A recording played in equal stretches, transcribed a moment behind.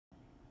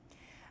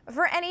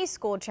For any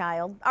school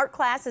child, art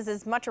class is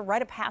as much a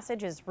rite of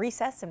passage as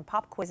recess and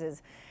pop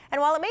quizzes.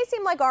 And while it may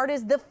seem like art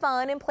is the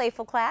fun and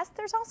playful class,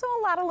 there's also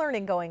a lot of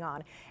learning going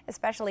on,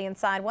 especially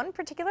inside one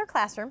particular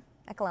classroom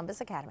at Columbus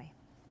Academy.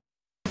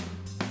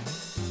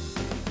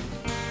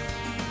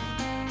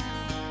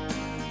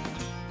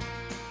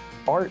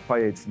 Art by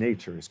its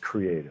nature is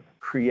creative.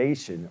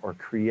 Creation or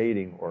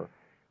creating or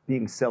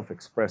being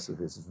self-expressive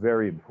is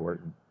very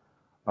important.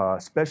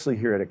 Especially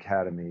here at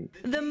Academy.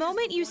 The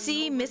moment you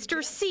see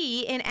Mr.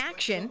 C in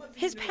action,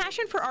 his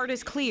passion for art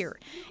is clear.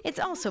 It's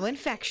also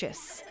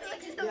infectious.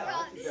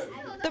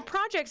 The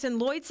projects in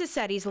Lloyd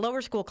Cicetti's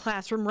lower school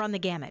classroom run the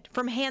gamut.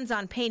 From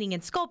hands-on painting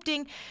and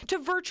sculpting to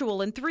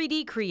virtual and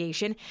 3D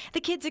creation,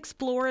 the kids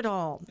explore it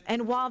all.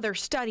 And while they're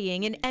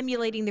studying and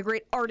emulating the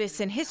great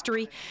artists in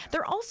history,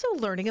 they're also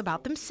learning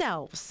about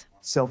themselves.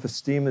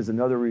 Self-esteem is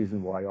another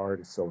reason why art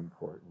is so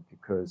important,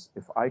 because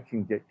if I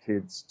can get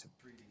kids to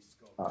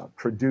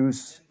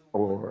produce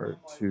or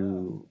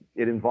to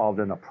get involved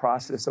in a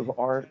process of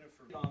art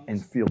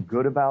and feel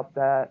good about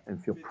that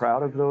and feel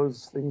proud of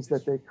those things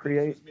that they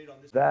create,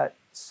 that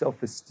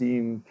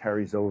self-esteem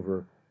carries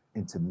over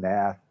into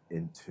math,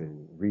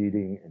 into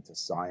reading, into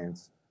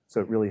science.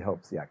 So it really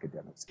helps the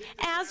academics.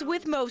 As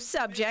with most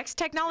subjects,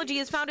 technology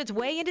has found its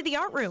way into the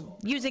art room.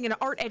 Using an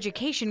art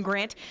education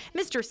grant,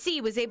 Mr. C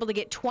was able to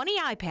get 20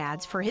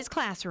 iPads for his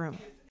classroom.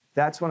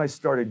 That's when I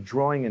started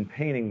drawing and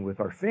painting with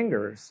our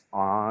fingers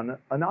on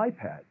an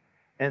iPad.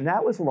 And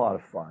that was a lot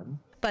of fun.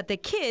 But the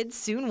kids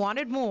soon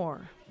wanted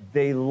more.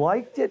 They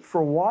liked it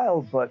for a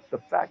while, but the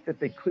fact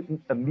that they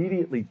couldn't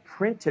immediately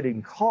print it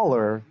in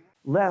color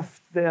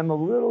left them a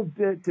little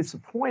bit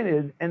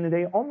disappointed, and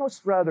they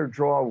almost rather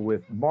draw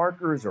with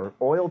markers or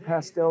oil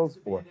pastels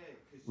or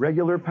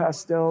regular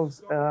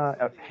pastels,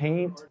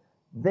 paint,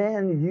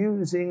 than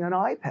using an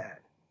iPad.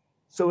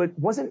 So it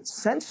wasn't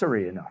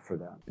sensory enough for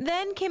them.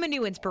 Then came a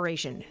new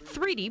inspiration,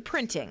 3D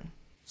printing.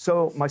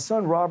 So my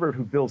son Robert,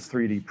 who builds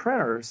 3D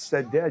printers,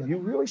 said, "Dad, you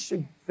really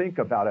should think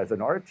about, as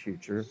an art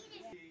teacher,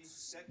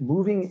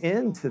 moving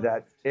into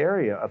that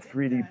area of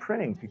 3D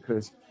printing,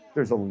 because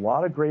there's a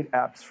lot of great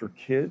apps for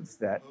kids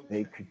that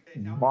they could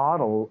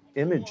model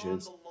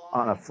images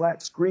on a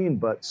flat screen,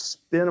 but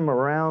spin them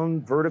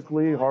around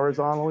vertically,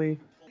 horizontally,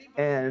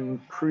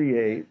 and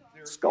create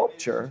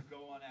sculpture,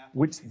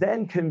 which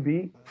then can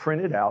be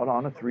printed out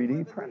on a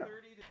 3D printer."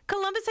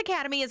 Columbus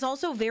Academy is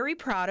also very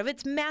proud of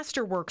its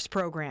Masterworks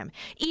program.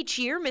 Each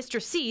year,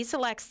 Mr. C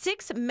selects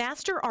 6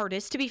 master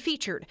artists to be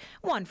featured,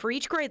 one for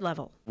each grade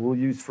level. We'll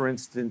use, for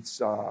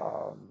instance,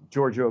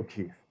 Georgia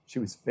O'Keeffe. She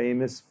was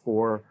famous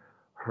for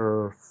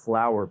her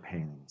flower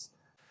paintings.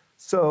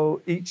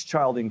 So each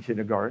child in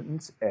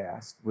kindergarten's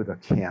asked with a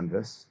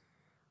canvas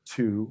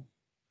to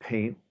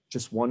paint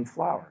just one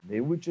flower.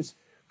 They would just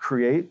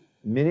create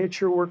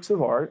miniature works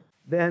of art.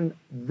 Then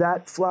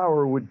that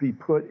flower would be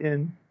put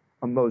in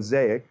a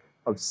mosaic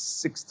of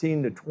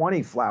 16 to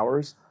 20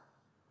 flowers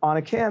on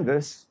a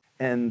canvas,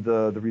 and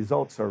the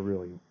results are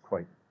really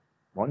quite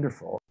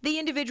wonderful. The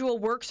individual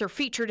works are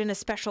featured in a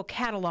special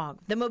catalog.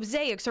 The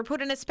mosaics are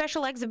put in a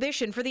special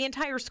exhibition for the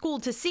entire school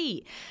to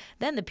see.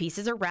 Then the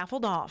pieces are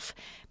raffled off.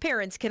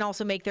 Parents can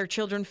also make their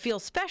children feel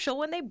special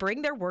when they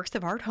bring their works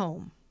of art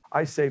home.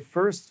 I say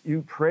first,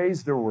 you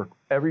praise their work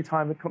every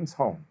time it comes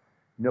home.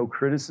 No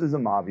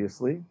criticism,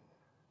 obviously.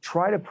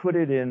 Try to put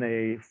it in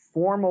a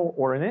formal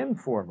or an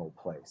informal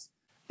place.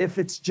 If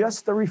it's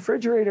just the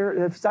refrigerator,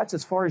 if that's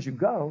as far as you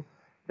go,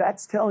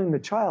 that's telling the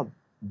child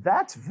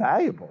that's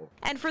valuable.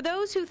 And for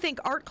those who think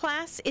art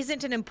class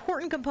isn't an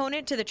important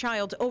component to the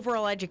child's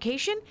overall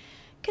education,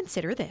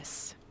 consider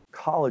this.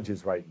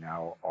 Colleges right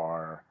now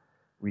are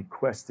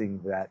requesting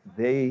that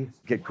they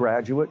get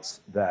graduates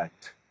that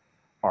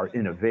are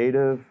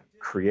innovative,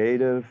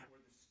 creative,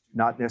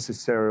 not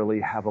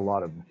necessarily have a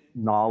lot of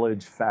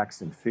knowledge,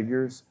 facts, and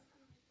figures,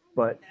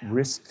 but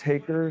risk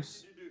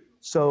takers.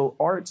 So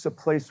art's a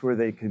place where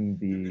they can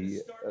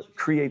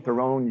create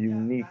their own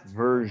unique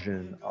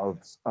version of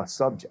a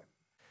subject.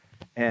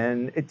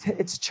 And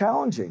it's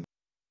challenging.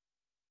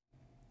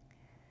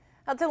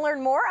 To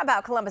learn more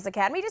about Columbus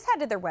Academy, just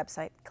head to their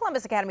website,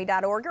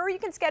 columbusacademy.org, or you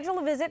can schedule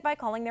a visit by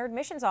calling their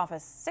admissions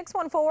office,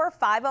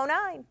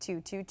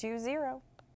 614-509-2220.